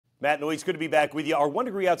Matt Noyes, good to be back with you. Our 1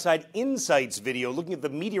 degree outside insights video looking at the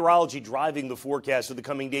meteorology driving the forecast of the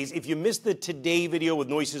coming days. If you missed the today video with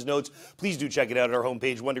Noyes' notes, please do check it out at our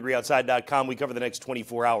homepage, 1degreeoutside.com. We cover the next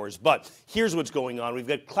 24 hours. But here's what's going on. We've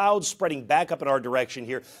got clouds spreading back up in our direction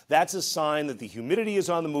here. That's a sign that the humidity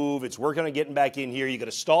is on the move. It's working on getting back in here. You got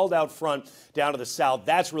a stalled out front down to the south.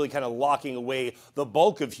 That's really kind of locking away the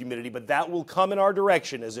bulk of humidity, but that will come in our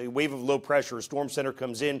direction as a wave of low pressure, a storm center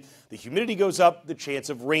comes in. The humidity goes up, the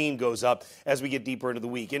chance of rain goes up as we get deeper into the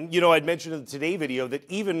week. And, you know, I'd mentioned in the Today video that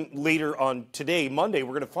even later on today, Monday, we're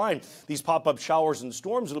going to find these pop-up showers and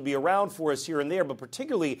storms that'll be around for us here and there, but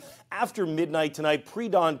particularly after midnight tonight,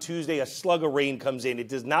 pre-dawn Tuesday, a slug of rain comes in. It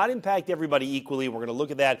does not impact everybody equally. We're going to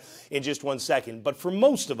look at that in just 1 second. But for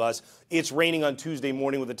most of us, it's raining on Tuesday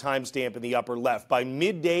morning with a timestamp in the upper left. By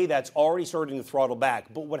midday, that's already starting to throttle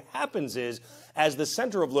back. But what happens is, as the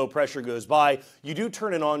center of low pressure goes by, you do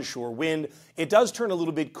turn an onshore wind. It does turn a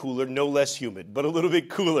little bit cooler, no less humid, but a little bit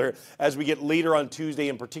cooler as we get later on Tuesday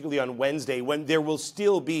and particularly on Wednesday, when there will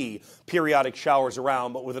still be periodic showers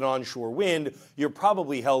around, but with an onshore wind, you're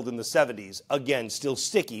probably held in the 70s. Again, still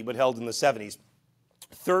sticky, but held in the 70s.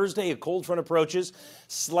 Thursday, a cold front approaches,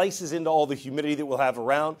 slices into all the humidity that we'll have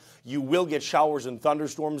around. You will get showers and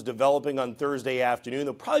thunderstorms developing on Thursday afternoon.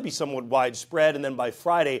 They'll probably be somewhat widespread, and then by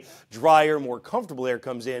Friday, drier, more comfortable air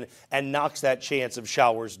comes in and knocks that chance of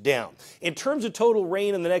showers down. In terms of total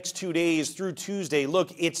rain in the next 2 days through Tuesday,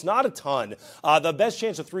 look, it's not a ton. The best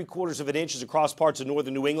chance of 3/4 of an inch is across parts of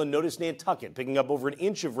northern New England. Notice Nantucket picking up over an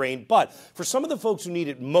inch of rain, but for some of the folks who need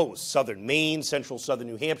it most, southern Maine, central southern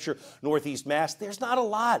New Hampshire, northeast Mass, there's not a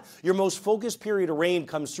lot. Your most focused period of rain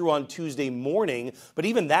comes through on Tuesday morning, but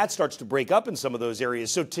even that starts to break up in some of those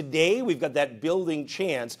areas. So today we've got that building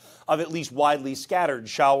chance of at least widely scattered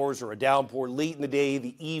showers or a downpour late in the day,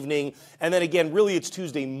 the evening, and then again, really it's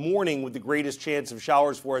Tuesday morning with the greatest chance of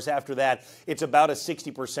showers for us. After that, it's about a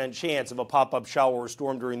 60% chance of a pop-up shower or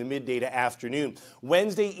storm during the midday to afternoon.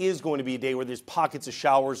 Wednesday is going to be a day where there's pockets of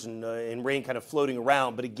showers and rain kind of floating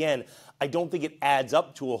around, but again, I don't think it adds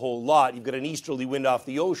up to a whole lot. You've got an easterly wind off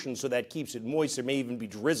the ocean, so that keeps it moist. There may even be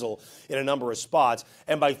drizzle in a number of spots.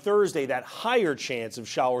 And by Thursday, that higher chance of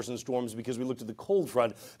showers and storms because we looked at the cold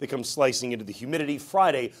front that comes slicing into the humidity.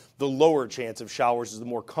 Friday, the lower chance of showers as the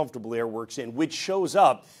more comfortable air works in, which shows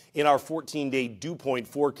up in our 14-day dew point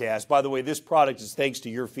forecast. By the way, this product is thanks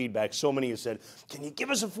to your feedback. So many have said, can you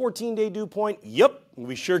give us a 14-day dew point? Yep,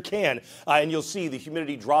 we sure can. And you'll see the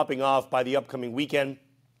humidity dropping off by the upcoming weekend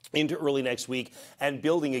into early next week and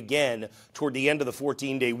building again toward the end of the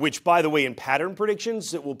 14-day, which, by the way, in pattern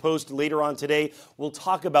predictions that we'll post later on today, we'll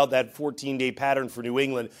talk about that 14-day pattern for New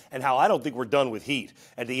England and how I don't think we're done with heat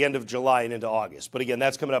at the end of July and into August. But again,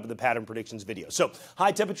 that's coming up in the pattern predictions video. So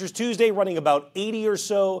high temperatures Tuesday running about 80 or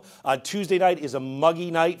so. Tuesday night is a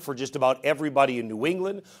muggy night for just about everybody in New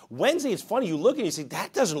England. Wednesday, it's funny, you look and you say,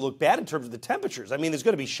 that doesn't look bad in terms of the temperatures. I mean, there's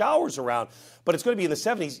going to be showers around, but it's going to be in the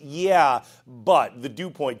 70s. Yeah, but the dew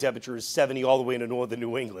point temperature is 70 all the way into northern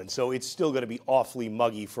New England, so it's still going to be awfully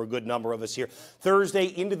muggy for a good number of us here. Thursday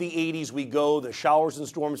into the 80s we go. The showers and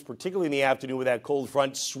storms, particularly in the afternoon with that cold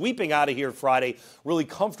front, sweeping out of here Friday. Really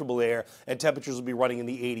comfortable air, and temperatures will be running in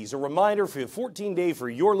the 80s. A reminder for your 14-day for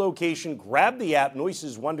your location, grab the app,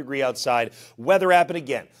 Noyes' 1 degree outside weather app, and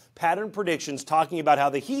again, pattern predictions talking about how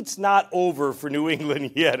the heat's not over for New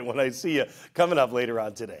England yet when I see you coming up later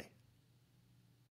on today.